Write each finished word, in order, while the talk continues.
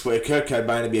Where Kurt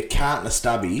Cobain would be a carton of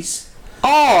stubbies.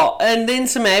 Oh, and then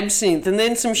some absinthe, and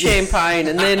then some champagne,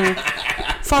 and then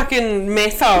fucking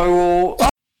metho or...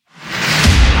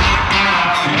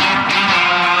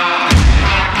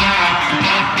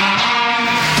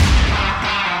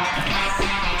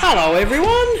 Hello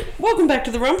everyone, welcome back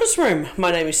to the Rumpus Room. My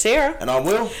name is Sarah. And I'm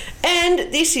Will.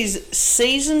 And this is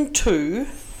Season 2,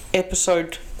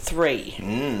 Episode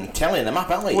 3. Tallying them up,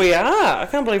 aren't we? We are. I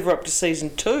can't believe we're up to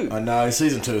Season 2. I know,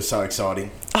 Season 2 is so exciting.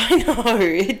 I know,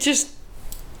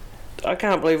 I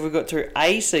can't believe we got through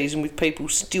a season with people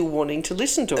still wanting to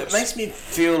listen to us. It makes me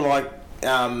feel like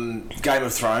Game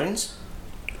of Thrones.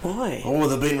 Why? Oh,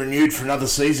 they've been renewed for another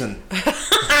season.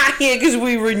 Yeah, because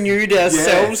we renewed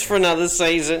ourselves for another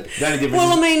season. The only difference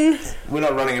well, I mean... we're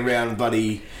not running around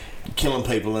bloody killing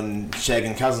people and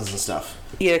shagging cousins and stuff.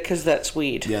 Yeah, because that's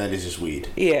weird. Yeah, that is just weird.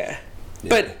 Yeah.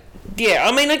 But, yeah,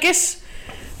 I mean, I guess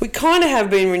we kind of have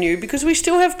been renewed because we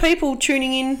still have people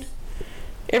tuning in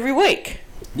every week.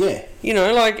 Yeah. You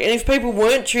know, like, and if people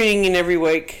weren't tuning in every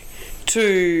week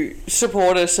to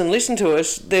support us and listen to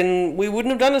us, then we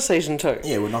wouldn't have done a Season 2.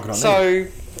 Yeah, we're knocking on So,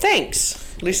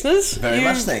 thanks, listeners. Very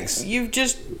much thanks. You've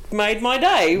just made my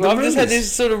day. I've just had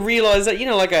this sort of realise that, you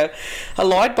know, like a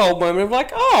light bulb moment of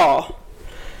like, oh,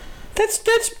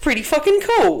 that's pretty fucking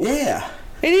cool. Yeah.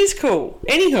 It is cool.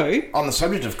 Anywho. On the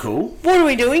subject of cool. What are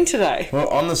we doing today? Well,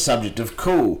 on the subject of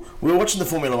cool, we were watching the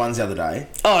Formula Ones the other day.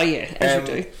 Oh, yeah, as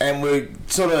you do. And we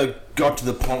sort of got to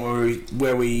the point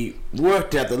where we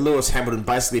worked out that Lewis Hamilton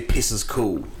basically pisses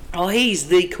cool. Oh, he's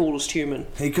the coolest human.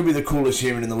 He could be the coolest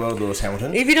human in the world, Lewis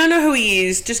Hamilton. If you don't know who he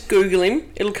is, just Google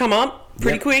him. It'll come up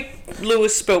pretty quick.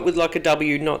 Lewis spelt with like a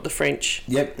W, not the French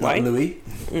way. not Louis.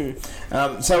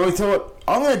 So we thought,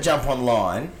 I'm going to jump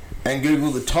online and Google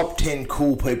the top 10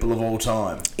 cool people of all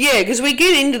time. Yeah, because we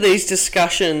get into these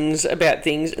discussions about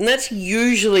things, and that's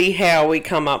usually how we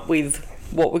come up with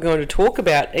what we're going to talk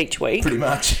about each week. Pretty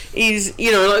much. Is,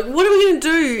 you know, like, what are we going to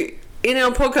do in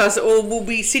our podcast? Or we'll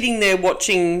be sitting there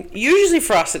watching, usually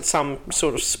for us it's some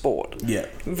sort of sport. Yeah.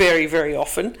 Very, very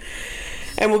often.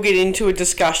 And we'll get into a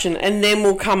discussion, and then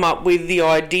we'll come up with the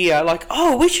idea, like,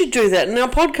 oh, we should do that in our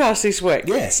podcast this week.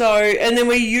 Yeah. So, and then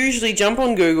we usually jump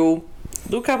on Google,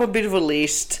 look up a bit of a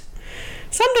list.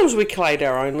 Sometimes we collate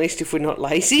our own list if we're not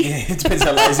lazy. Yeah, it depends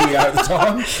how lazy we are at the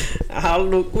time.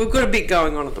 Look, we've got a bit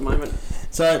going on at the moment.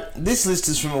 So, this list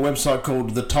is from a website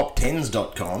called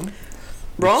thetop10s.com.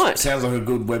 Right. Sounds like a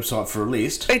good website for a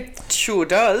list. It sure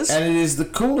does. And it is the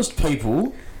coolest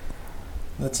people.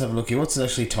 Let's have a look here. What's it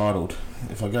actually titled?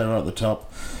 If I go right at the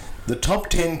top. The top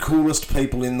 10 coolest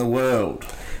people in the world.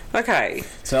 Okay.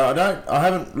 So I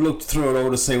haven't looked through it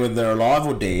all to see whether they're alive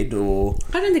or dead, or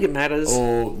I don't think it matters.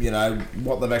 Or, you know,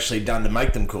 what they've actually done to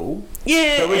make them cool.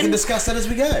 Yeah. But we can discuss that as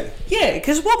we go. Yeah,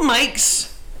 because what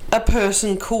makes a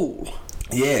person cool?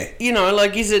 Yeah. You know,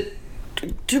 like, is it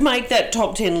to make that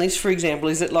top 10 list, for example,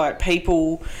 is it like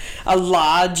people, a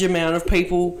large amount of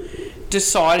people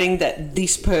deciding that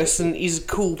this person is a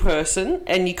cool person,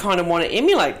 and you kind of want to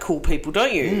emulate cool people,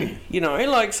 don't you? You know,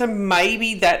 like, so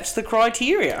maybe that's the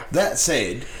criteria. That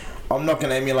said, I'm not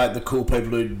going to emulate the cool people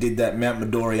who did that Mount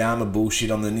Midori armor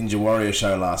bullshit on the Ninja Warrior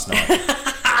show last night.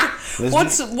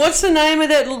 What's the name of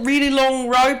that really long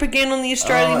rope again on the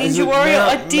Australian Ninja Warrior? Mount,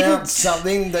 I didn't. Mount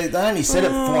something. They only said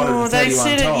it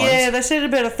 431 times. Yeah, they said it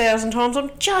about 1,000 times.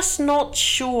 I'm just not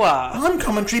sure. I'm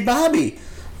commentary Barbie.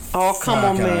 Oh, come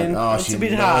on, man. Oh, it's a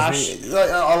bit harsh.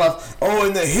 I love,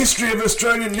 in the history of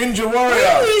Australian Ninja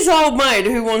Warrior. Who is old mate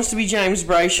who wants to be James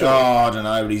Brayshaw? Oh, I don't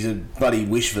know, but he's a bloody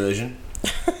Wish version.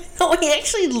 No, he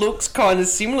actually looks kind of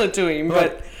similar to him,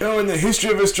 but... in the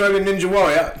history of Australian Ninja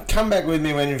Warrior, come back with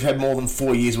me when you've had more than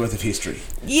 4 years' worth of history.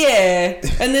 Yeah,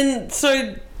 and then,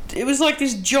 so, it was like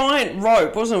this giant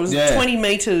rope, wasn't it? It was 20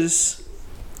 metres...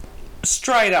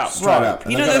 Straight up.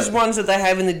 You know those ones that they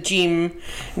have in the gym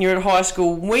and you're at high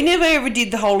school? We never ever did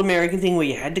the whole American thing where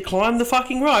you had to climb the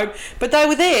fucking rope, but they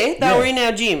were there. They were in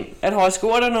our gym at high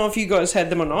school. I don't know if you guys had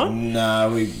them or not.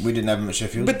 No, we didn't have them at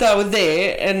Sheffield. But they were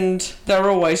there, and they were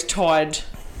always tied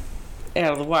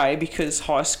out of the way because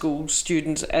high school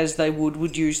students, as they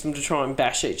would use them to try and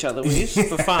bash each other with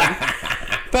for fun.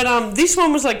 But this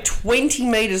one was like 20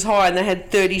 metres high, and they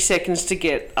had 30 seconds to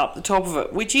get up the top of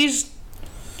it, which is...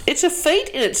 It's a feat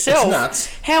in itself. It's nuts.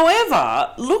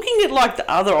 However, looking at like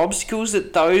the other obstacles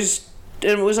that those,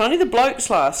 and it was only the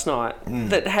blokes last night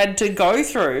that had to go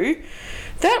through,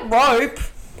 that rope,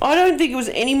 I don't think it was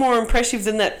any more impressive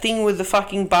than that thing with the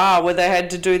fucking bar where they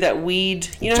had to do that weird,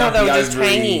 you know how they were just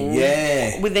hanging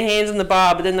with their hands on the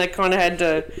bar, but then they kind of had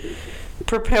to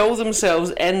propel themselves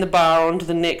and the bar onto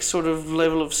the next sort of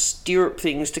level of stirrup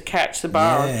things to catch the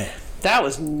bar. Yeah. That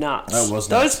was nuts. That was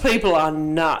nuts. Those people are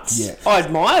nuts. Yeah. I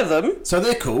admire them. So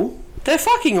they're cool. They're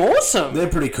fucking awesome. They're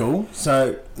pretty cool.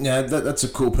 So, that's a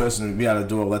cool person to be able to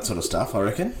do all that sort of stuff, I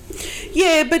reckon.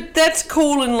 Yeah, but that's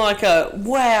cool in like a,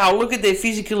 wow, look at their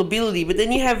physical ability. But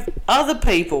then you have other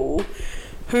people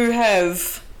who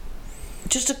have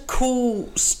just a cool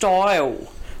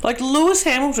style. Like Lewis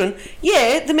Hamilton,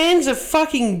 the man's a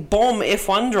fucking bomb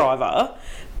F1 driver.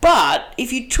 But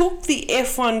if you took the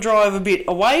F1 driver bit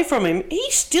away from him,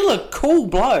 he's still a cool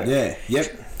bloke. Yeah,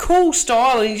 yep. Cool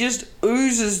style, and he just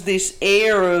oozes this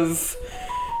air of,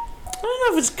 I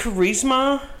don't know if it's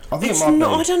charisma. I think it might be.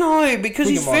 I don't know, because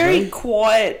he's very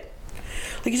quiet.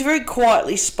 Like, he's a very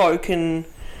quietly spoken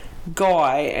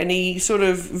guy, and he sort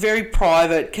of very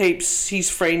private, keeps his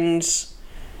friends.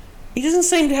 He doesn't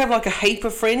seem to have like a heap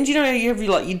of friends. You know, you have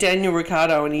like your Daniel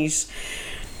Ricciardo, and he's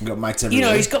got mates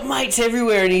everywhere. He's got mates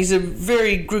everywhere, and he's a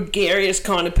very gregarious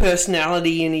kind of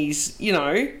personality, and he's,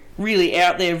 really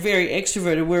out there, very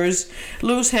extroverted, whereas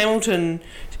Lewis Hamilton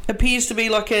appears to be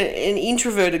like an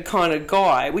introverted kind of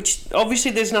guy, which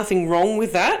obviously there's nothing wrong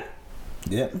with that.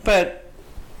 Yeah. But,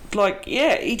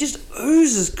 he just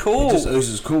oozes cool. He just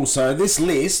oozes cool. So this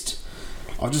list,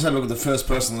 I've just had a look at the first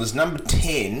person on the list, number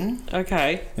 10.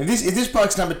 Okay. If this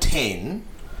bloke's number 10,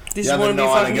 this is one of your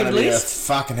fucking good be list? a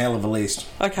fucking hell of a list.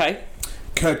 Okay.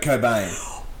 Kurt Cobain.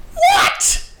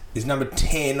 What? Is number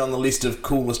 10 on the list of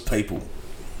coolest people.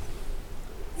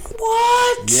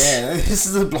 What? Yeah, this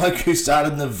is the bloke who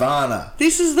started Nirvana.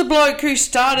 This is the bloke who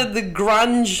started the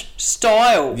grunge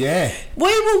style. Yeah.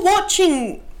 We were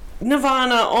watching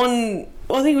Nirvana on,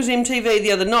 I think it was MTV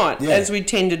the other night, as we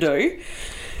tend to do.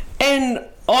 And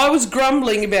I was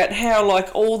grumbling about how,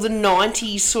 like, all the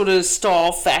 90s sort of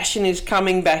style fashion is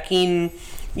coming back in.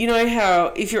 You know how,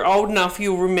 if you're old enough,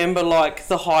 you'll remember, like,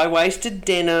 the high-waisted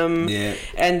denim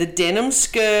and the denim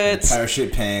skirts. The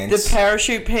parachute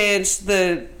pants.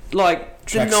 The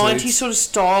 90s sort of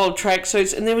style of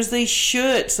tracksuits. And there was these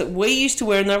shirts that we used to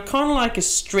wear, and they were kind of like a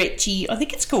stretchy, I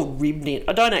think it's called rib knit.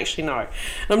 I don't actually know.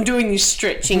 I'm doing this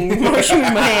stretching motion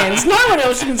with my hands. No one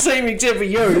else can see me except for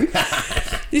you.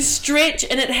 This stretch,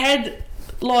 and it had,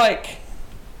 like,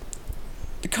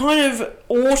 the kind of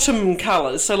autumn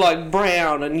colours, so like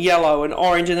brown and yellow and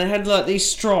orange, and it had like these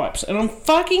stripes, and I'm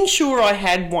fucking sure I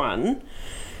had one,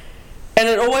 and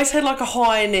it always had like a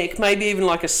higher neck, maybe even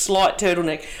like a slight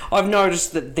turtleneck. I've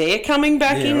noticed that they're coming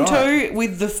back into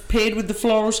paired with the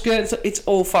floral skirts. It's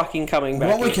all fucking coming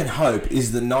back. What we can hope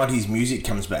is the 90s music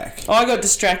comes back. I got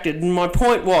distracted, and my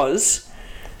point was,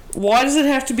 why does it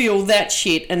have to be all that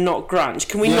shit and not grunge?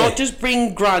 Can we not just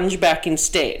bring grunge back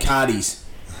instead? Cardis.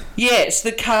 Yes,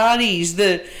 the Cardis,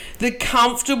 the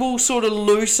comfortable sort of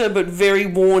looser but very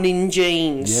worn-in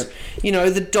jeans. Yep. You know,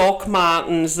 the Doc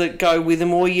Martens that go with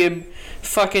them, or your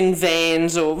fucking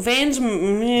Vans,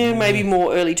 maybe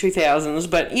more early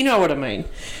 2000s, but you know what I mean.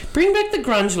 Bring back the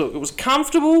grunge look. It was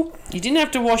comfortable. You didn't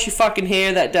have to wash your fucking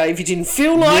hair that day if you didn't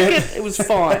feel like it. It was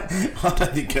fine. I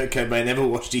don't think Kurt Cobain ever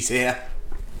washed his hair.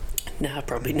 No,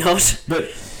 probably not.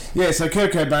 But yeah, so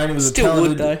Kurt Cobain was a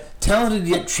talented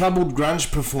yet troubled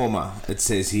grunge performer, it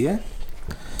says here.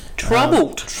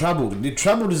 Troubled? Troubled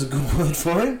is a good word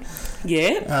for him.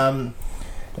 Yeah.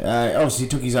 Obviously he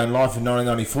took his own life in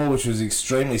 1994, which was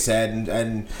extremely sad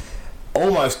and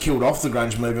almost killed off the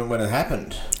grunge movement when it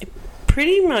happened. It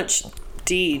pretty much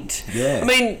did. Yeah. I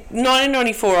mean,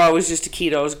 1994, I was just a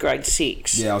kid. I was grade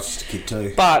 6. Yeah, I was just a kid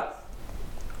too. But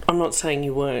I'm not saying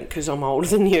you weren't, because I'm older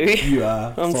than you. You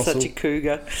are. I'm fossil. such a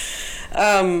cougar.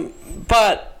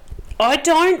 But I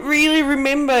don't really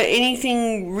remember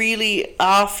anything really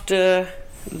after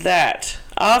that.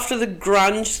 After the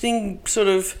grunge thing sort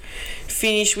of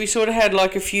finished, we sort of had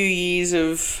like a few years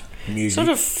of music. Sort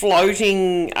of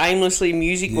floating aimlessly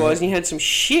music-wise, and you had some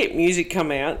shit music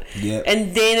come out. Yeah.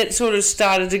 And then it sort of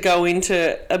started to go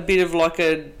into a bit of like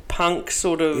a punk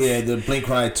sort of... Yeah, the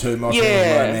Blink-182, My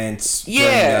Chemical Romance, Green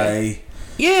Day.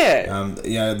 Yeah.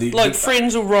 Like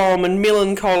Friends of Rom and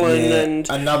Millencolin and...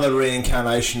 Another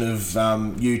reincarnation of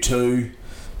U2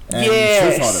 and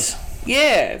Foo Fighters.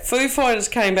 Yeah, Foo Fighters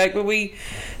came back, but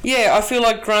I feel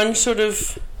like grunge sort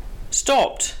of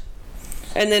stopped.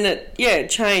 And then it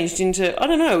changed into, I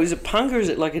don't know, is it punk or is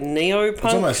it like a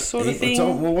neo-punk sort of thing?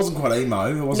 It wasn't quite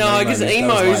emo. No, because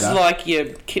emo's like your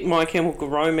My Chemical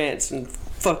Romance and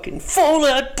fucking Fall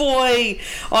Out Boy.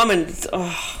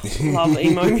 Love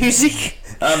emo music.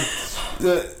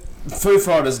 The Foo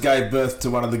Fighters gave birth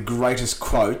to one of the greatest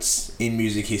quotes in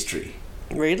music history.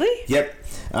 Really? Yep.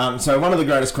 So one of the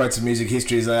greatest quotes in music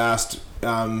history is they asked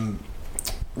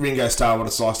Ringo Starr what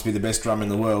it's like to be the best drummer in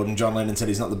the world, and John Lennon said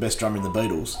he's not the best drummer in the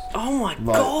Beatles. Oh my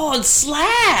God,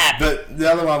 slap! But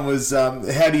the other one was,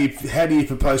 how do you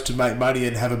propose to make money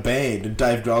and have a band? And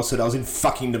Dave Grohl said, I was in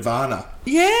fucking Nirvana.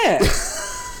 Yeah.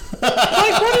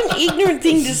 Like, what an ignorant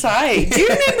thing to say. Do you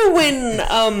remember when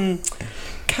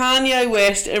Kanye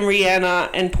West and Rihanna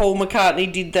and Paul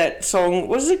McCartney did that song?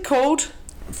 What is it called?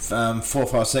 4 or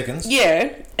 5 seconds.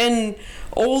 Yeah, and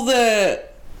all the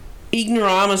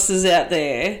ignoramuses out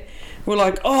there were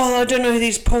like, oh, I don't know who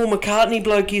this Paul McCartney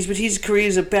bloke is, but his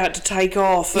career's about to take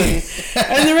off. And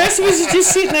the rest of us are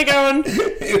just sitting there going,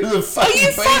 it was a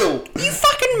fucking Beatle. Are you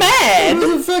fucking mad? It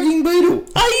was a fucking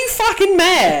Beatle. Are you fucking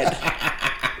mad?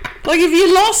 Like, if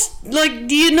you lost, like,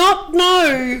 do you not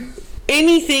know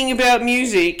anything about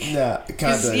music? Nah,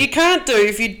 can't do. You can't do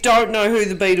if you don't know who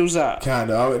the Beatles are. Can't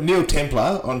do. Neil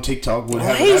Templar on TikTok would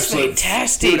have he's an absolute...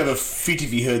 fantastic. He would have a fit if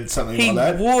he heard something He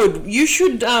like that. would. You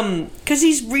should, because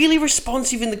he's really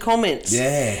responsive in the comments.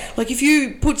 Yeah. Like, if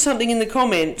you put something in the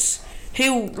comments,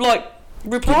 he'll, like,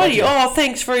 reply to you, oh,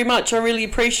 thanks very much, I really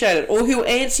appreciate it. Or he'll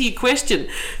answer your question.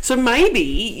 So maybe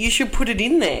you should put it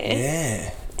in there.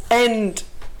 Yeah. And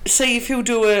see if he'll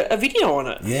do a video on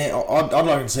it. Yeah, I'd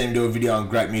like to see him do a video on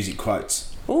great music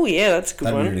quotes. Oh, yeah, that's a good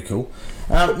That'd one. be really cool.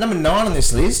 Number 9 on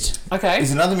this list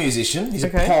is another musician. He's a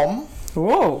pom.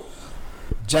 Whoa.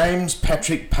 James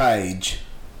Patrick Page.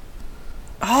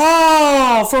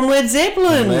 Oh, from Led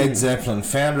Zeppelin. Led Zeppelin,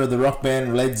 founder of the rock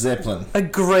band Led Zeppelin.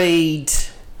 Agreed.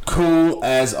 Cool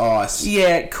as ice.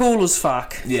 Yeah, cool as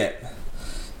fuck. Yeah.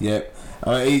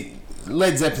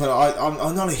 Led Zeppelin,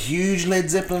 I'm not a huge Led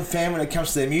Zeppelin fan when it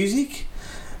comes to their music,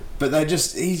 but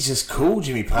he's just cool,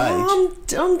 Jimmy Page.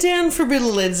 I'm down for a bit of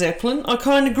Led Zeppelin. I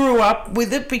kind of grew up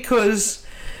with it because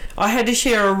I had to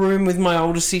share a room with my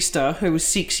older sister, who was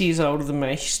 6 years older than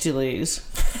me. She still is.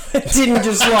 Didn't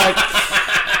just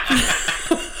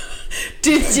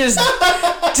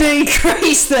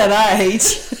decrease that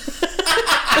age.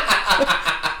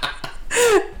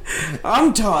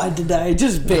 I'm tired today,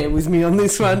 just bear with me on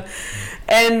this one.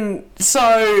 And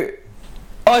so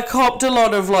I copped a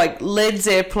lot of like Led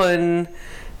Zeppelin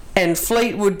and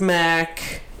Fleetwood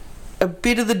Mac, a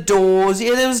bit of the Doors.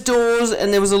 Yeah, there was Doors,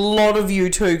 and there was a lot of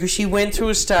U2, because she went through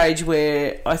a stage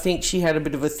where I think she had a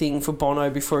bit of a thing for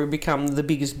Bono before he became the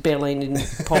biggest bellend in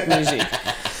pop music.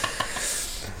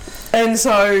 And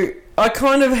so I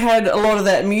kind of had a lot of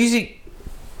that music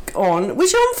on,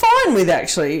 which I'm fine with,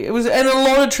 actually. It was, and a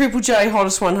lot of Triple J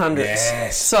Hottest 100s.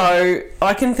 Yes. So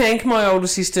I can thank my older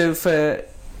sister for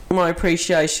my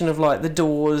appreciation of like the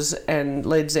Doors and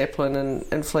Led Zeppelin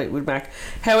and Fleetwood Mac.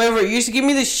 However, it used to give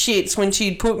me the shits when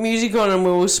she'd put music on and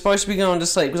we were supposed to be going to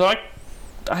sleep, because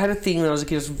I had a thing when I was a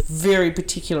kid. I was very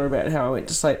particular about how I went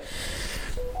to sleep.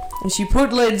 And she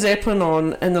put Led Zeppelin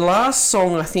on, and the last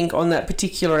song, I think, on that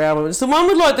particular album, it's the one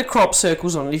with, like, the crop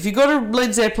circles on it. If you've got a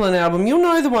Led Zeppelin album, you'll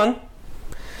know the one.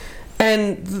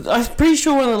 And I'm pretty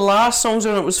sure one of the last songs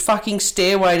on it was fucking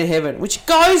Stairway to Heaven, which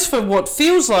goes for what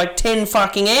feels like 10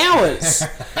 fucking hours.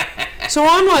 So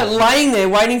I'm, like, laying there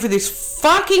waiting for this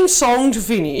fucking song to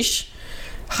finish,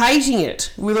 hating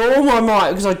it with all my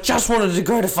might, because I just wanted to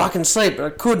go to fucking sleep, but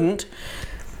I couldn't.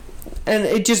 And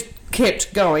it just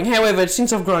kept going. However,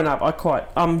 since I've grown up,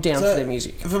 I'm down for their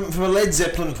music. From a Led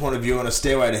Zeppelin point of view and a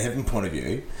Stairway to Heaven point of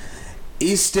view,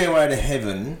 is Stairway to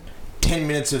Heaven 10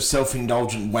 minutes of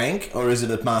self-indulgent wank, or is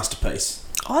it a masterpiece?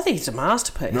 I think it's a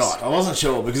masterpiece. Right, I wasn't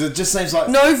sure, because it just seems like...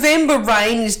 November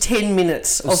Rain is 10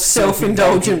 minutes of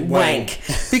self-indulgent wank.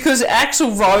 Because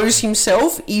Axl Rose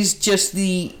himself is just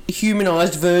the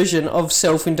humanised version of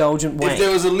self-indulgent wank. If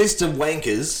there was a list of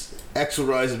wankers, Axl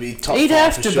Rose would be top 5 He'd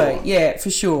have to sure. be, yeah, for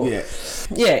sure.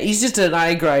 Yeah, he's just an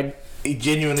A grade. He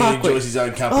genuinely enjoys his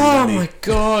own company. Oh my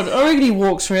god, I reckon he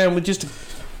walks around with just a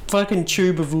fucking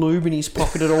tube of lube in his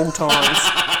pocket at all times.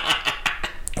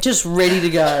 Just ready to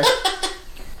go.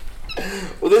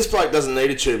 Well, this bloke doesn't need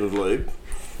a tube of lube.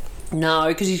 No,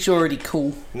 because he's already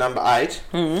cool. Number 8.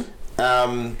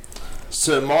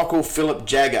 Sir Michael Philip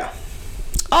Jagger.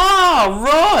 Oh,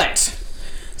 right.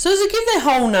 So does it give their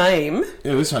whole name?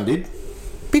 Yeah, this one did.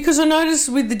 Because I noticed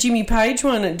with the Jimmy Page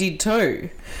one it did too.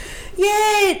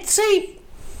 Yeah, see,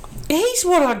 he's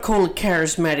what I'd call a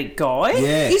charismatic guy,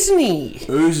 isn't he?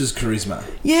 Oozes charisma.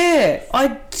 Yeah,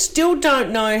 I still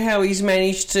don't know how he's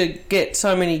managed to get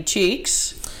so many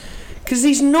chicks, because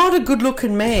he's not a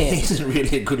good-looking man. He isn't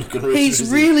really a good-looking man.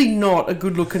 He's really not a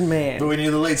good-looking man. But when you're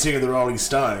the lead singer of the Rolling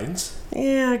Stones...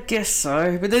 Yeah, I guess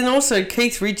so. But then also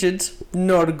Keith Richards,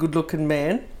 not a good-looking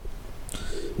man.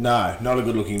 No, not a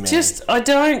good-looking man. Just, I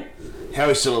don't... How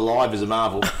he's still alive is a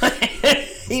marvel.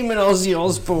 Him and Ozzy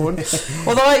Osbourne.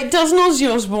 Although, doesn't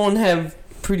Ozzy Osbourne have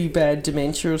pretty bad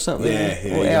dementia or something. Yeah,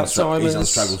 or Alzheimer's. He's on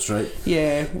struggle street.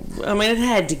 Yeah. I mean, it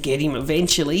had to get him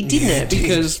eventually, didn't it?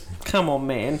 Because, come on,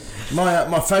 man.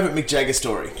 My favourite Mick Jagger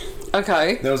story.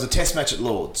 Okay. There was a test match at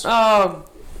Lord's. Oh,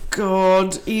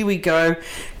 God. Here we go.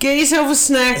 Get yourself a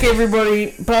snack,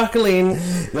 everybody. Buckle in.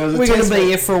 We're going to be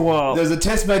here for a while. There was a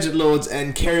test match at Lord's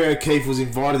and Kerry O'Keefe was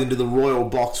invited into the royal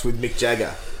box with Mick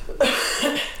Jagger.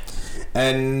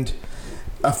 And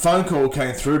a phone call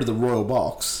came through to the royal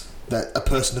box that a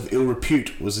person of ill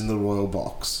repute was in the royal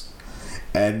box.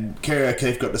 And Kerry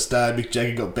O'Keefe got to stay, Mick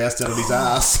Jagger got bounced out of his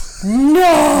ass.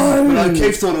 No! But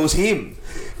O'Keefe thought it was him.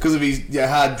 Because of his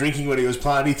hard drinking when he was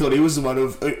playing, he thought he was the one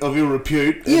of ill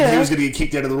repute, and he was going to get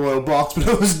kicked out of the royal box, but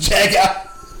it was Jagger.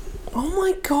 Oh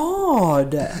my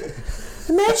God!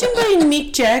 Imagine being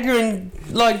Mick Jagger and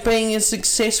like being as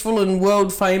successful and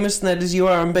world famous and that as you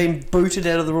are, and being booted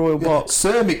out of the royal box.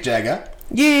 Sir Mick Jagger.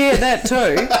 Yeah, that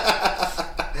too.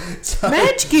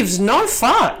 Madge gives no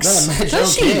fucks. No, Madge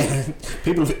does don't she? care.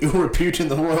 People of ill repute in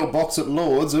the royal box at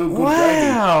Lord's. Oh, good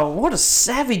Wow, what a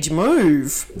savage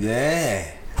move. gravy.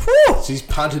 Yeah. Whew. She's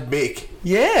punted Mick.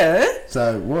 Yeah.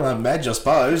 So, well, no, Madge, I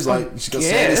suppose. Like, she's got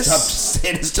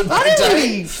sadist to I don't maintain.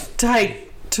 really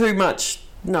take too much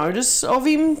notice of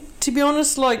him, to be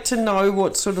honest, like to know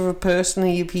what sort of a person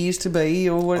he appears to be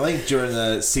or what. I think during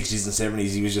the 60s and 70s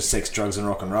he was just sex, drugs and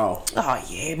rock and roll. Oh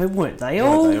yeah, but weren't they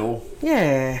all? Weren't they all?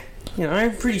 Yeah. You know,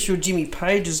 I'm pretty sure Jimmy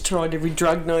Page has tried every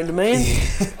drug known to man.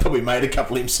 Probably made a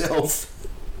couple himself.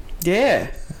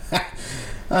 Yeah.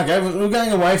 Okay, we're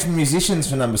going away from musicians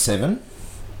for number 7.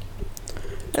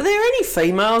 Are there any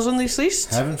females on this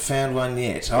list? Haven't found one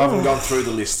yet. I haven't gone through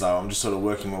the list though. I'm just sort of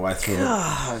working my way through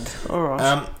God.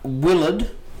 Alright.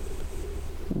 it.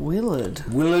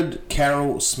 Willard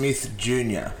Carroll Smith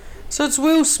Jr. So it's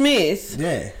Will Smith.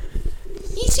 Yeah.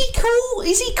 Is he cool?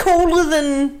 Is he cooler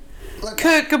than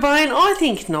Kurt Cobain? I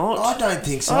think not. I don't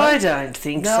think so. I don't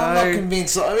think No, so. I'm not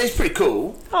convinced. I mean, he's pretty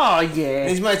cool. Oh, yeah.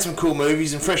 He's made some cool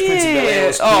movies, and Fresh Prince of Bel-Air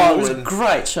was cool. Oh, it was a and,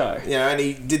 great show. you know, and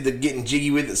he did the Getting Jiggy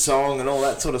With It song and all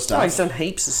that sort of stuff. Oh, he's done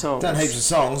heaps of songs. Done heaps of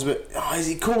songs, but is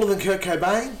he cooler than Kurt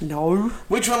Cobain? No.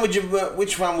 Which one would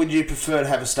you prefer to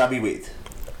have a stubby with?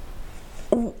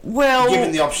 Well,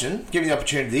 Given the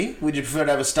opportunity, would you prefer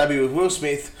to have a stubby with Will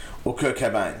Smith or Kurt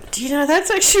Cobain? do you know, that's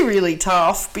actually really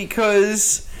tough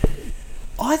because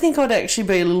I think I'd actually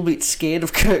be a little bit scared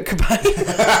of Kurt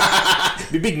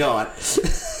Cobain. Be a big night.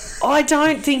 I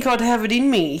don't think I'd have it in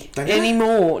me Don't you?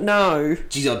 anymore. No.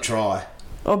 Geez, I'd try.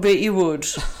 I bet you would.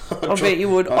 I bet you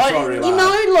would. I'd try really you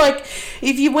hard. know, like,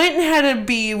 if you went and had a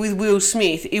beer with Will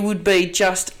Smith, it would be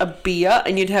just a beer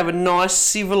and you'd have a nice,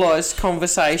 civilised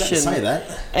conversation. Don't say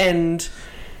that. And,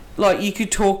 like, you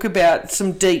could talk about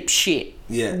some deep shit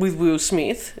with Will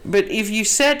Smith. But if you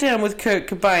sat down with Kurt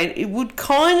Cobain, it would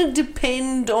kind of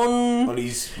depend on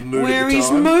his mood where at the his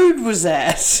time. mood was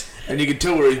at. And you could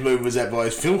tell where his mood was at by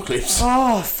his film clips.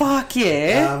 Oh, fuck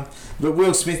yeah. But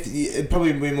Will Smith, it'd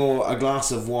probably be more a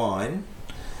glass of wine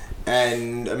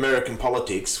and American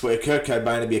politics, where Kurt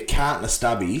Cobain would be a carton of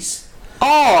stubbies.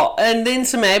 Oh, and then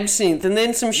some absinthe, and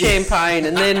then some champagne,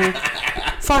 and then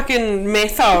fucking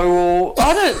metho, or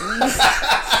I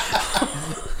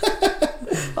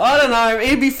don't know.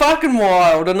 It'd be fucking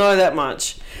wild. I know that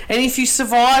much. And if you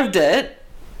survived it,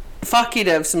 fuck, you'd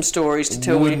have some stories to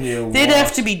tell Wouldn't you. you? There'd What?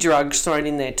 have to be drugs thrown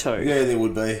in there too. Yeah, there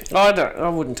would be. I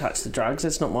wouldn't touch the drugs.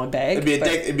 That's not my bag.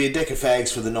 It'd be a deck of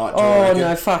fags for the night. Oh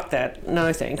no, fuck that.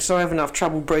 No thanks. I have enough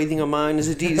trouble breathing on my own as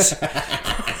it is.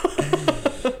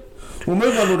 We'll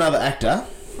move on to another actor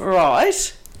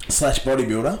Right. /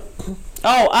 bodybuilder.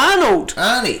 Oh, Arnold.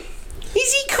 Arnie.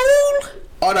 Is he cool?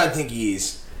 I don't think he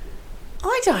is.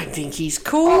 I don't think he's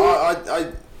cool.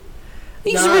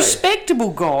 He's No. a respectable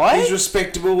guy. He's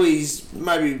respectable. He's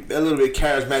maybe a little bit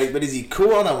charismatic, but is he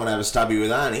cool? I don't want to have a stubby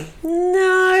with Arnie.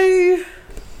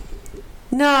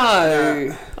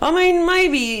 No. I mean,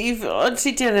 maybe if I'd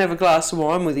sit down and have a glass of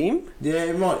wine with him. Yeah,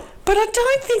 he might. But I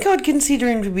don't think I'd consider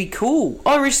him to be cool.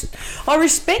 I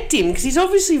respect him because he's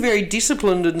obviously very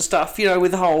disciplined and stuff, you know,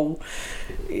 with the whole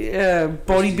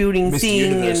bodybuilding Mr. thing.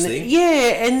 Universe And thing.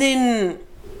 yeah, and then,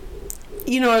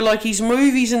 you know, like his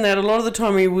movies and that, a lot of the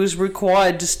time he was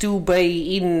required to still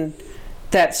be in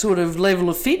that sort of level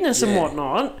of fitness and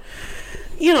whatnot.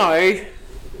 You know.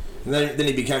 And then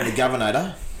he became the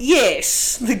governor.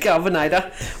 Yes, the governor.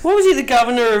 What was he, the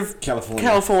governor of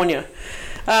California.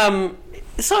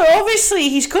 So obviously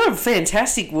he's got a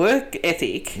fantastic work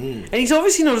ethic, and he's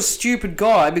obviously not a stupid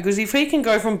guy, because if he can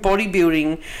go from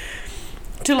bodybuilding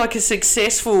to like a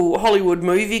successful Hollywood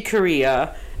movie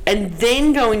career and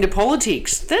then go into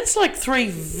politics, that's like 3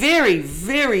 very,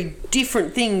 very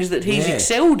different things that he's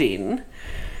excelled in.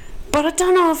 But I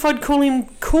don't know if I'd call him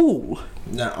cool.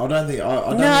 No, I don't think.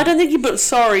 I don't think he. But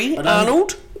sorry,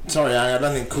 Arnold. Sorry, I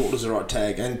don't think cool is the right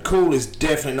tag, and cool is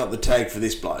definitely not the tag for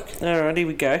this bloke. All right, here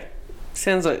we go.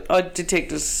 Sounds like I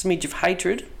detect a smidge of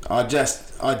hatred. I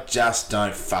just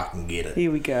don't fucking get it.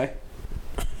 Here we go.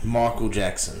 Michael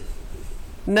Jackson.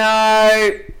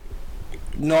 No.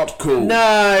 Not cool.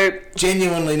 No.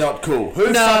 Genuinely not cool.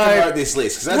 Who fucking wrote this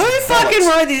list? Who fucking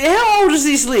wrote this? How old is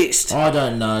this list? I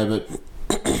don't know, but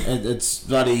it's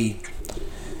bloody...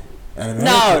 An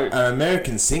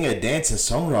American singer, dancer,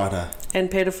 songwriter. And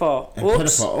pedophile.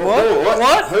 Whoops. Pedophile.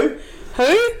 What?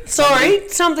 Who? Sorry,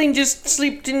 something just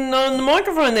slipped in on the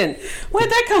microphone then. Where'd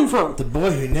that come from? The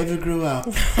boy who never grew up.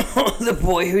 The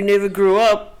boy who never grew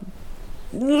up.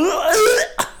 No.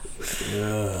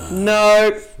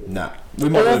 No. All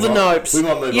the nopes. We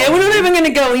might move on. Yeah, we're not even going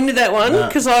to go into that one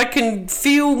because I can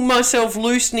feel myself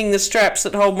loosening the straps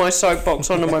that hold my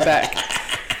soapbox onto my back.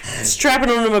 Strapping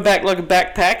onto my back like a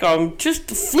backpack. I'm just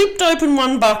flipped open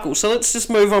one buckle. So let's just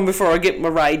move on before I get my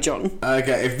rage on.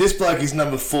 Okay, if this bloke is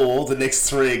number 4, the next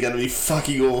 3 are going to be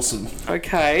fucking awesome.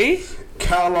 Okay.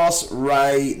 Carlos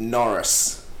Ray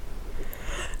Norris.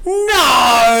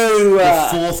 No! The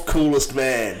 4th coolest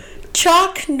man.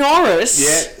 Chuck Norris?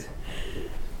 Yeah.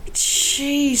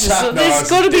 Jesus, there's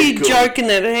got to be a joke in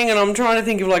that. Hang on, I'm trying to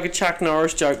think of like a Chuck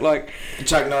Norris joke. Like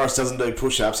Chuck Norris doesn't do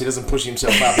push-ups. He doesn't push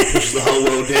himself up. He pushes the whole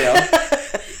world down.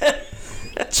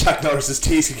 Chuck Norris's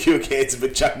tears can cure cancer,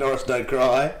 but Chuck Norris don't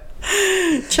cry.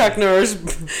 Chuck Norris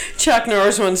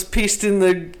once pissed in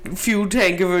the fuel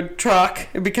tank of a truck.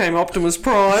 It became Optimus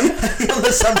Prime. On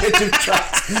the subject of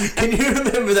trucks, can you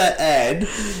remember that ad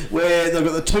where they've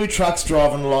got the 2 trucks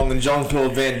driving along and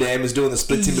Jean-Claude Van Damme is doing the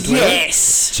splits in between?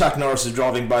 Yes. Chuck Norris is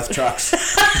driving both trucks.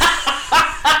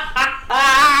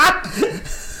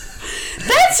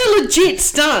 That's a legit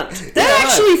stunt. That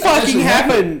actually fucking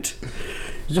happened.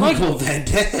 Jean-Claude Van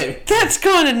Damme. That's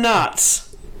kind of nuts.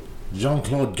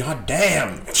 Jean-Claude,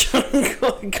 goddamn.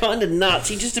 Jean-Claude, kind of nuts.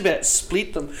 He just about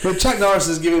split them. But Chuck Norris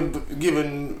has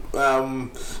given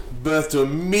birth to a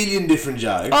million different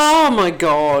jokes. Oh my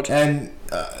god. And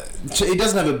he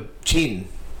doesn't have a chin.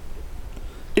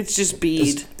 It's just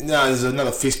beard. There's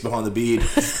another fist behind the beard.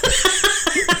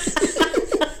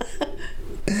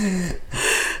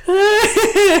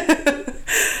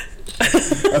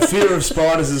 A fear of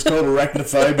spiders is called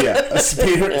arachnophobia. A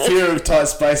fear of tight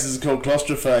spaces is called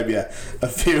claustrophobia. A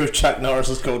fear of Chuck Norris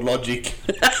is called logic.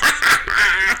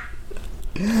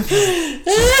 There's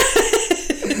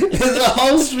a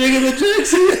whole string of the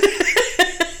jokes here.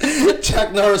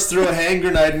 Chuck Norris threw a hand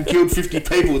grenade and killed 50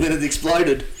 people, then it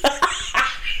exploded.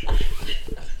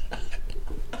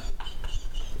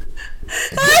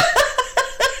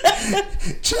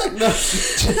 Chuck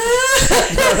Norris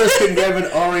can grab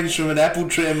an orange from an apple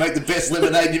tree and make the best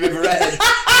lemonade you've ever had.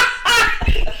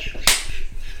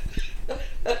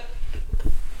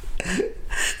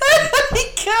 I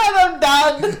can't, I'm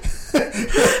done. I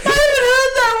haven't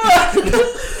heard that one.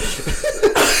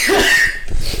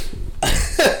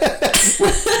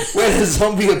 When a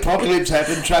zombie apocalypse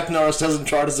happens, Chuck Norris doesn't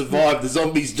try to survive, the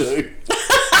zombies do.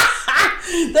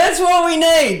 That's what we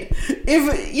need.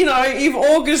 If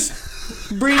August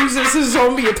brings us a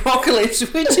zombie apocalypse,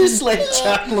 we just let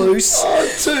Chuck loose. Oh,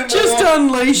 2 more. Just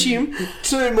unleash him.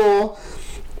 2 more.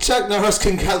 Chuck Norris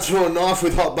can cut through a knife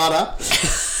with hot butter.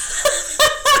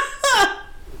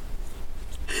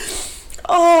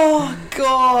 Oh,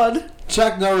 God.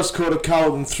 Chuck Norris caught a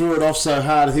cold and threw it off so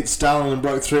hard it hit Stalin and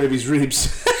broke 3 of his ribs.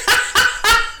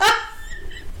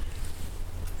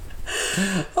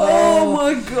 Oh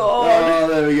my god. Oh,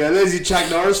 there we go. There's your Chuck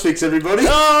Norris fix, everybody.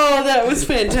 Oh, that was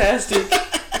fantastic.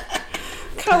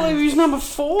 Can't believe he's number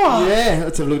 4. Yeah,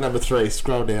 let's have a look at number 3.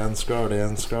 Scroll down.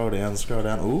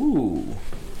 Ooh.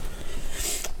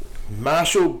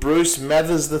 Marshall Bruce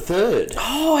Mathers III.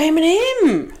 Oh,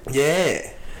 Eminem.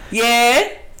 Yeah. Yeah.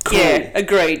 Cool. Yeah,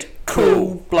 agreed.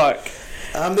 Cool bloke.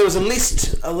 There was a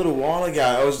list a little while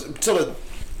ago. It was sort of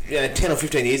 10 or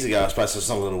 15 years ago, I suppose. It's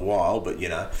not a little while, but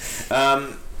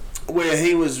where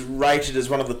he was rated as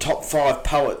one of the top 5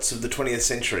 poets of the 20th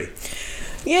century.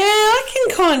 Yeah, I can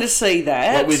kind of see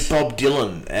that. Like with Bob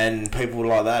Dylan and people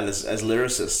like that as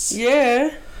lyricists.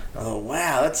 Yeah. I thought,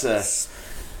 wow, that's a...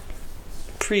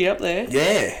 pretty up there.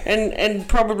 Yeah. And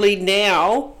probably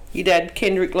now you'd add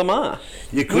Kendrick Lamar.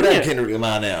 You could have Kendrick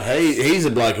Lamar now. He's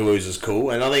a bloke who oozes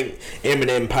cool, and I think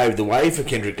Eminem paved the way for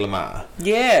Kendrick Lamar.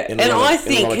 Yeah, and I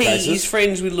think he cases. is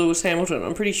friends with Lewis Hamilton.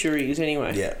 I'm pretty sure he is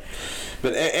anyway. Yeah.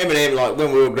 But Eminem, like,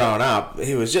 when we were growing up,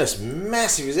 he was just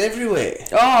massive. He was everywhere.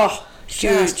 Oh,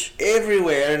 just huge.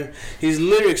 everywhere. And his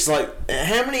lyrics, like,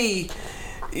 how many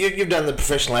You've done the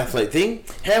professional athlete thing.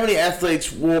 How many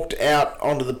athletes walked out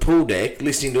onto the pool deck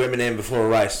listening to Eminem before a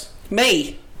race?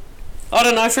 Me. I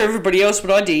don't know for everybody else,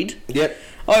 but I did. Yep.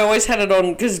 I always had it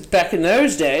on, because back in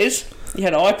those days, you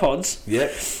had iPods.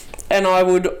 Yep. And I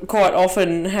would quite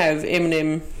often have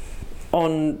Eminem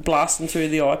on blasting through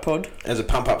the iPod. As a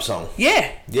pump-up song?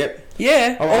 Yeah. Yep.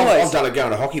 Yeah, always. I've done it going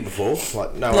to hockey before.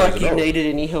 No like you needed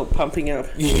any help pumping up.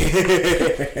 Yeah.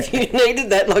 You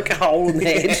needed that like a hole in the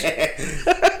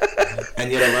head.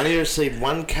 And yet I've only received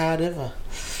one card ever.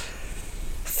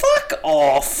 Fuck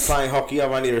off. Playing hockey,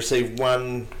 I've only received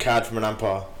one card from an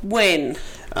umpire. When?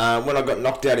 When I got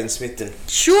knocked out in Smithton.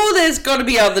 Sure, there's got to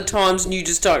be other times and you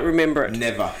just don't remember it.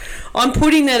 Never. I'm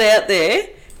putting that out there.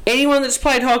 Anyone that's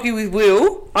played hockey with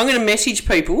Will, I'm going to message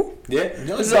people. Yeah.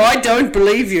 Because I don't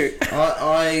believe you.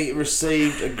 I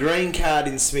received a green card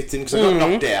in Smithton because I got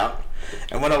knocked out.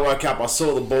 And when I woke up, I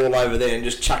saw the ball over there and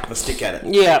just chucked my stick at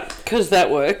it. Yeah, because that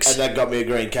works. And that got me a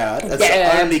green card. That's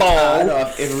the only card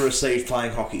I've ever received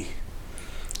playing hockey.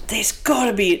 There's got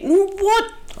to be...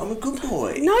 What? I'm a good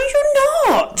boy. No, you're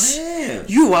not. I am.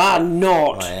 You are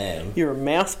not. I am. You're a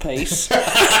mouthpiece.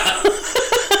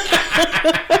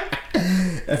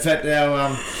 In fact,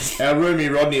 our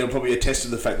roomie Rodney will probably attest to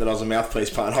the fact that I was a mouthpiece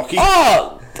playing hockey.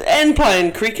 Oh, and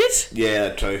playing cricket. Yeah,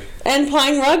 that too. And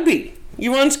playing rugby.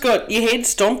 You once got your head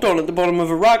stomped on at the bottom of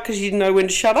a ruck because you didn't know when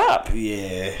to shut up.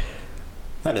 Yeah.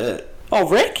 That hurt. I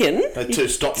reckon. Had 2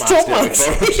 stop marks down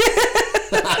before.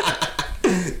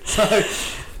 So,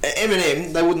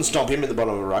 Eminem, they wouldn't stomp him at the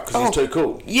bottom of a ruck because he's too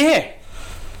cool. Yeah.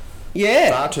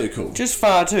 Yeah. Far too cool. Just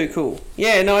far too cool.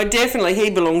 Yeah, no, definitely he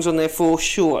belongs on there for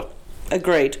sure.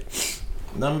 Agreed.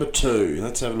 Number 2.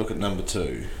 Let's have a look at number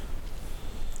 2.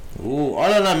 Ooh, I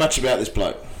don't know much about this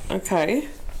bloke. Okay.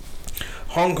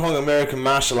 Hong Kong American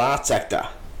martial arts actor,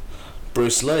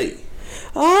 Bruce Lee.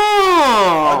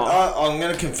 Oh! I'm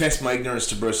going to confess my ignorance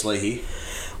to Bruce Lee here.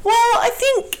 Well, I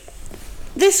think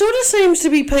there sort of seems to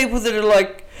be people that are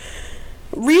like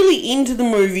really into the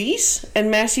movies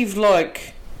and massive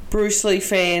like Bruce Lee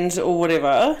fans or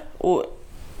whatever, or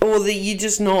that you're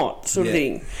just not sort of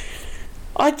thing.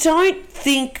 I don't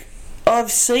think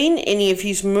I've seen any of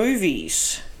his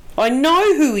movies. I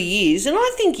know who he is, and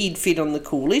I think he'd fit on the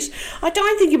cool list. I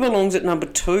don't think he belongs at number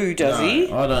 2, does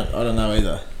he? I don't know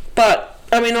either. But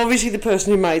I mean, obviously, the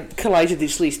person who collated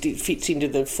this list, it fits into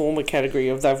the former category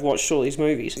of they've watched all these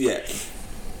movies. Yeah.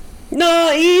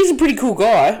 No, he is a pretty cool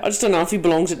guy. I just don't know if he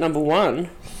belongs at number 1.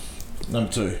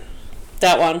 Number 2.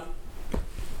 That one.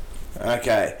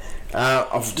 Okay.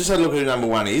 I've just had a look at who number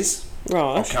 1 is.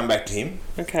 Right. I'll come back to him.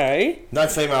 Okay. No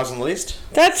females on the list.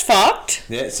 That's fucked.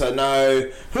 Yeah, so no...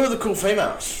 Who are the cool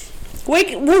females? Well,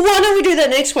 why don't we do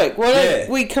that next week? Why don't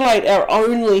we collate our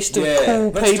own list of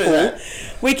cool people? Do that.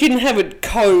 We can have it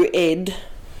co-ed.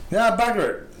 No, bugger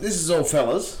it. This is all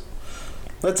fellas.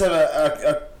 Let's have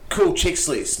a cool chicks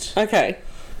list. Okay.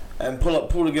 And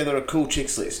pull together a cool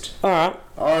chicks list. Alright.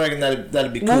 I reckon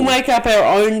that'd be cool. We'll make up our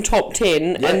own top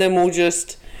 10 and then we'll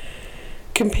just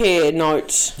compare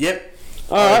notes. Yep.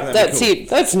 Alright, that's cool. It.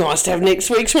 That's nice to have next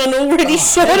week's one already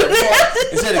sorted out.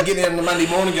 Instead of getting on the Monday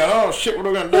morning going, oh shit, what are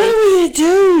we going to do? What are we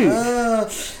going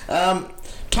to do?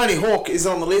 Tony Hawk is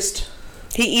on the list.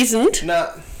 He isn't?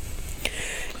 No.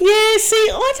 Yeah, see,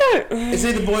 I don't... Is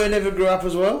he the boy who never grew up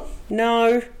as well?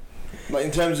 No. Like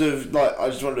in terms of, like, I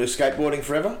just want to do skateboarding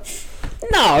forever?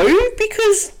 No,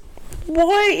 because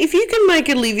why... If you can make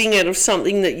a living out of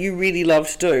something that you really love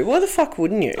to do, why the fuck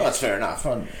wouldn't you? Oh, that's fair enough.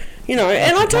 You know,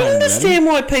 and I don't understand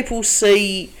why people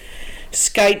see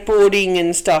skateboarding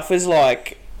and stuff as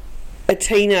like a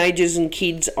teenagers and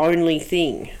kids only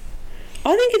thing.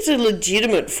 I think it's a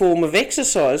legitimate form of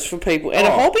exercise for people and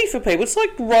a hobby for people. It's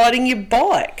like riding your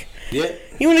bike. Yeah.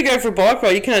 You want to go for a bike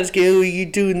ride, you can't just go, oh, you're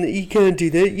doing that. You can't do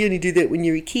that. You only do that when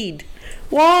you're a kid.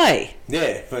 Why?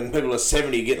 Yeah, when people are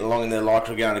 70 getting along in their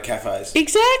Lycra going to cafes.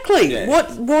 Exactly. Yeah.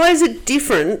 Why is it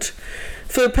different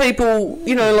for people,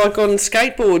 you know, like on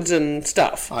skateboards and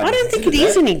stuff? I don't think it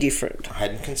is any different. I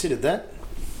hadn't considered that.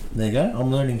 There you go.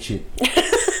 I'm learning shit.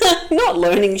 Not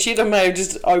learning shit. I may have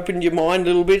just opened your mind a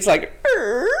little bit. It's like...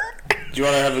 Do you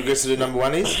want to have a guess at who number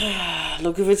 1 is?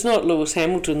 Look, if it's not Lewis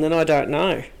Hamilton, then I don't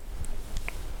know.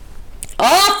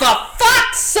 Oh, for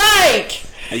fuck's sake!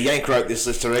 A Yank wrote this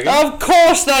list, I reckon. Of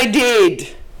course they did.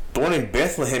 Born in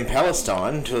Bethlehem,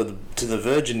 Palestine, to the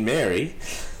Virgin Mary.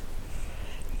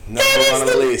 That is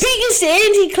the biggest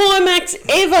anticlimax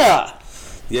ever.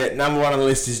 Yeah, number 1 on the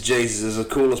list is Jesus, as the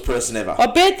coolest person ever. I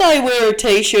bet they wear a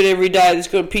t-shirt every day that's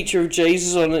got a picture of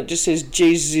Jesus on it that just says,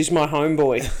 Jesus is my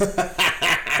homeboy.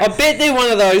 I bet they're one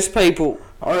of those people.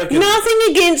 I reckon. Nothing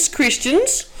against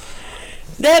Christians.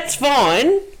 That's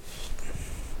fine.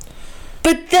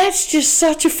 But that's just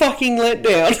such a fucking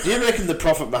letdown. Do you reckon the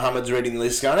Prophet Muhammad's reading the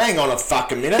list going, hang on a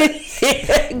fucking minute?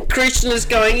 Krishna's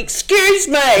going, excuse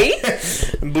me.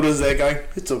 And Buddha's there going,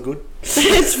 it's all good.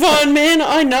 It's fine, man.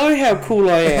 I know how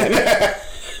cool I am.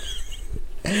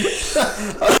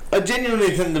 I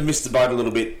genuinely think they missed the boat a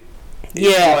little bit.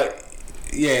 Yeah.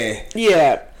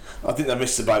 Yeah. I think they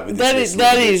missed the boat with this.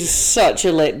 That is such a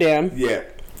letdown. Yeah.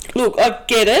 Look, I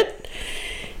get it.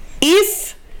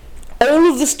 If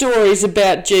all of the stories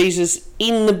about Jesus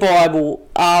in the Bible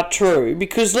are true,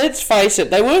 because let's face it,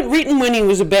 they weren't written when he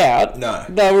was about. No.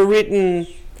 They were written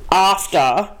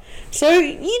after. So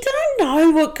you don't know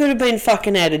what could have been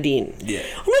fucking added in. Yeah.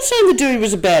 I'm not saying the dude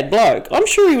was a bad bloke. I'm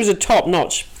sure he was a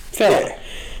top-notch fella. Yeah.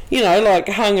 You know, like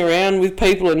hung around with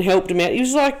people and helped them out. He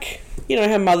was like, you know,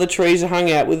 how Mother Teresa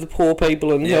hung out with the poor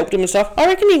people and helped them and stuff. I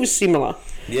reckon he was similar.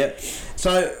 Yeah.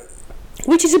 So,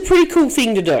 which is a pretty cool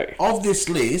thing to do. Of this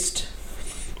list,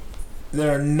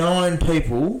 there are 9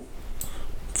 people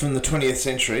from the 20th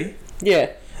century.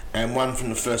 Yeah. And 1 from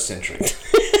the 1st century.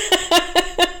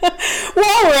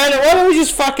 While we're at it, why don't we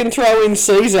just fucking throw in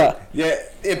Caesar? Yeah,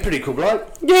 pretty cool bloke.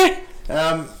 Yeah.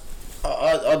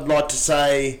 I'd like to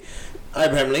say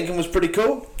Abraham Lincoln was pretty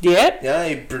cool. Yeah. Yeah,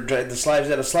 he dragged the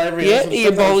slaves out of slavery. Yeah, he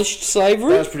abolished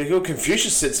slavery. That was pretty cool.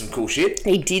 Confucius said some cool shit.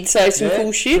 He did say some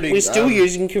cool shit. We're still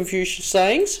using Confucius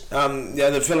sayings.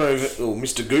 The fellow,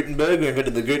 Mr. Gutenberg, who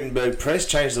invented the Gutenberg press,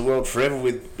 changed the world forever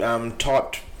with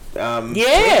typed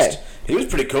text. He was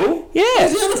pretty cool. Yeah.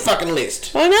 He's on the fucking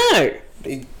list. I know.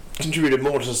 He contributed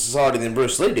more to society than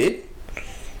Bruce Lee did.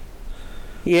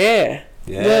 Yeah.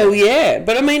 Yeah. Well, yeah.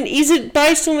 But, I mean, is it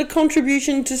based on a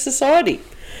contribution to society?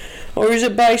 Or is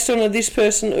it based on this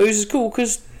person oozes cool?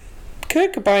 Because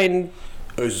Kurt Cobain...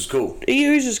 Oozes cool. He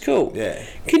oozes cool. Yeah.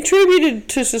 Contributed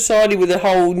to society with a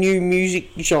whole new music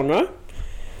genre.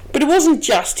 But it wasn't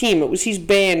just him. It was his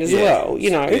band as well, you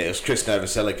know. Yeah, it was Chris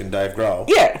Novoselic and Dave Grohl.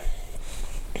 Yeah.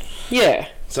 Yeah.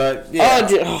 So, yeah.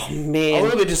 Oh, man. I'm a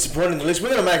little bit disappointed in the list. We're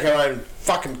going to make our own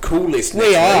fucking cool list next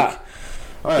week.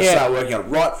 I'm going to start working on it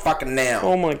right fucking now.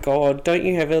 Oh, my God. Don't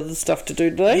you have other stuff to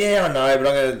do today? Yeah, I know, but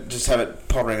I'm going to just have it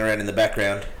pottering around in the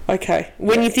background. Okay.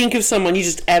 When you think of someone, you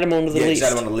just add them onto the list. Yeah, just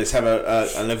add them onto the list. Have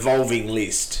an evolving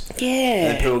list. Yeah. And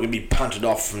then people can be punted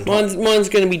off from Mine's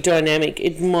going to be dynamic.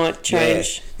 It might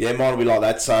change. Yeah, mine will be like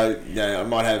that. So, I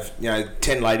might have,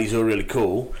 10 ladies who are really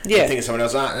cool. Yeah. And think of someone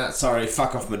else, sorry,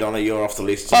 fuck off Madonna, you're off the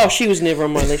list. Oh, she was never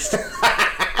on my list.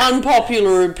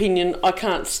 Unpopular opinion, I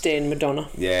can't stand Madonna.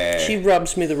 Yeah. She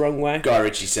rubs me the wrong way. Guy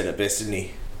Ritchie said it best, didn't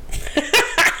he?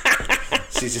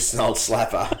 She's just an old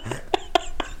slapper.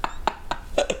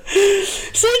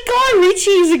 See, Guy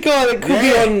Ritchie is a guy that could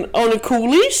be on a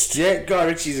cool list. Yeah, Guy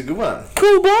Ritchie's a good one.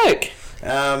 Cool bloke.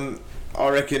 I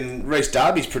reckon Rhys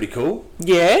Darby's pretty cool.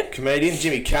 Yeah. Comedian.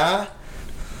 Jimmy Carr.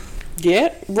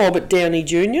 Yeah. Robert Downey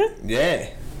Jr. Yeah.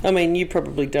 I mean, you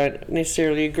probably don't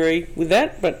necessarily agree with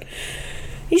that, but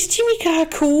is Jimmy Carr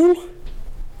cool?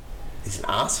 He's an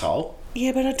asshole.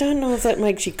 Yeah, but I don't know if that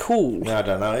makes you cool. No, I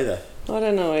don't know either. I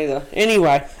don't know either.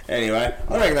 Anyway,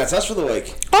 I reckon that's us for the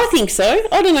week. I think so.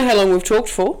 I don't know how long we've talked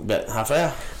for. About half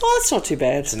hour. Oh, that's not too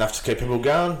bad. It's enough to keep people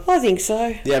going. I think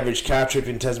so. The average car trip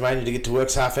in Tasmania to get to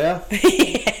work's half hour.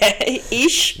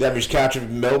 Ish. The average car trip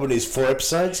in Melbourne is 4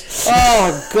 episodes.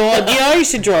 Oh, God. Yeah, I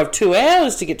used to drive 2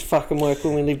 hours to get to fucking work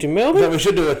when we lived in Melbourne. But we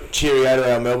should do a cheerio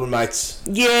to our Melbourne mates.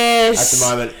 Yes. At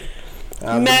the moment.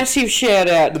 Massive shout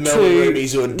out to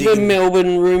the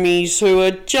Melbourne roomies who are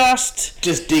just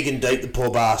digging deep, the poor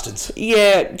bastards.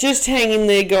 Yeah, just hang in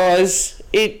there, guys.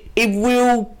 It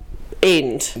will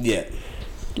end. Yeah.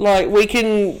 Like, we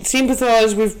can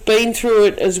sympathise. We've been through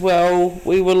it as well.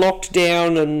 We were locked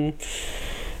down, and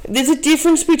there's a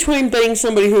difference between being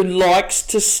somebody who likes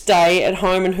to stay at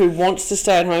home and who wants to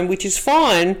stay at home, which is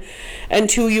fine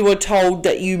until you are told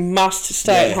that you must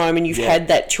stay at home and you've had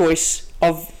that choice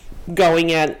of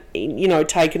going out,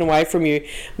 taken away from you.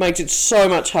 Makes it so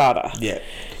much harder. Yeah.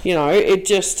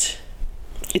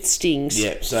 It stings.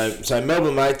 Yeah, so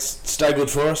Melbourne mates, stay good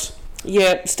for us.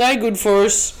 Yeah, stay good for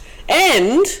us.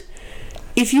 And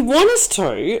if you want us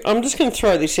to, I'm just going to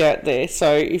throw this out there,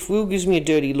 so if Will gives me a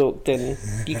dirty look, then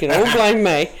you can all blame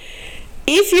me.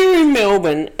 If you're in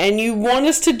Melbourne and you want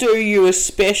us to do you a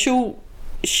special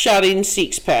shut-in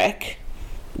 6-pack,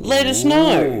 let us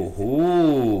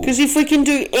know. Because if we can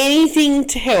do anything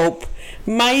to help,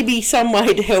 maybe some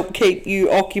way to help keep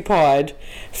you occupied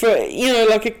for,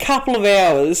 like a couple of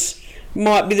hours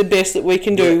might be the best that we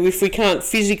can do if we can't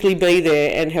physically be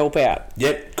there and help out.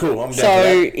 Yep, cool. I'm down for that.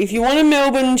 So if you want a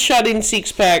Melbourne shut-in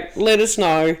 6-pack, let us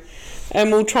know,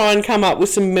 and we'll try and come up with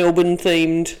some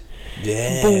Melbourne-themed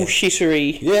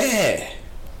bullshittery. Yeah.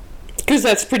 Because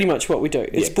that's pretty much what we do.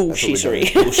 It's bullshittery.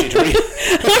 Bullshittery.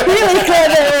 I'm really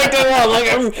glad that won't go on.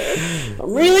 Like,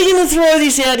 I'm really going to throw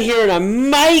this out here, and I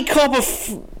may cop a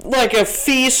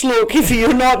fierce look if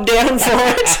you're not down for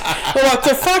it. But like,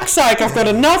 for fuck's sake, I've got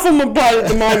enough on my plate at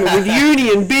the moment with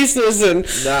uni and business and...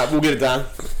 Nah, we'll get it done.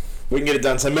 We can get it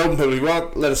done. So Melbourne people, if you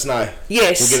want, let us know.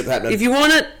 Yes. We'll get it happening. If you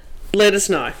want it, let us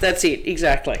know. That's it.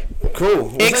 Exactly. Cool.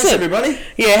 Well, excellent. Thanks, everybody.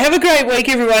 Yeah, have a great week,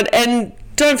 everyone. And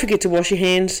don't forget to wash your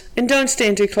hands. And don't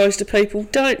stand too close to people.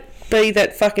 Don't be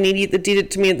that fucking idiot that did it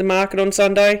to me at the market on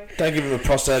Sunday. Don't give him a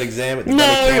prostate exam at the No,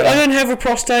 counter. I don't have a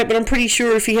prostate, but I'm pretty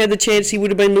sure if he had the chance, he would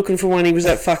have been looking for one. He was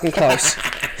that fucking close.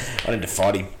 I need to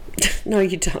fight him. No,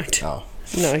 you don't. Oh.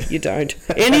 No, you don't.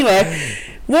 Anyway,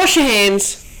 wash your hands.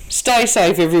 Stay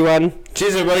safe, everyone.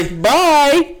 Cheers, everybody.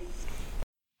 Bye.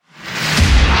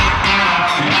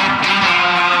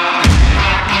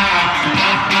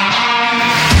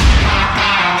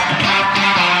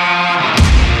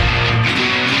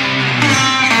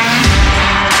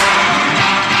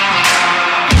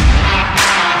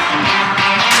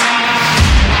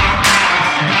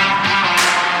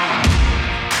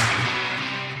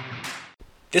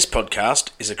 This podcast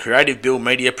is a Creative Bill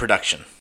Media production.